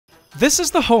This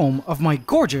is the home of my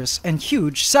gorgeous and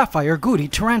huge Sapphire Gooty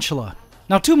tarantula.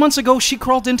 Now 2 months ago, she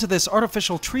crawled into this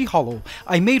artificial tree hollow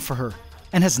I made for her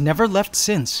and has never left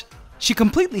since. She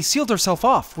completely sealed herself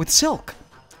off with silk.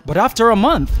 But after a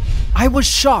month, I was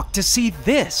shocked to see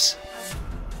this.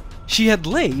 She had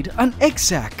laid an egg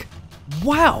sac.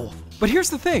 Wow! But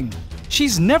here's the thing,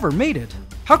 she's never mated.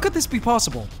 How could this be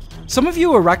possible? Some of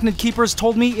you arachnid keepers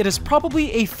told me it is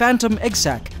probably a phantom egg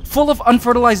sac full of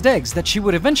unfertilized eggs that she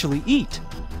would eventually eat.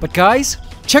 But guys,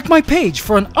 check my page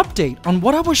for an update on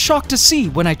what I was shocked to see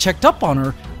when I checked up on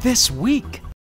her this week.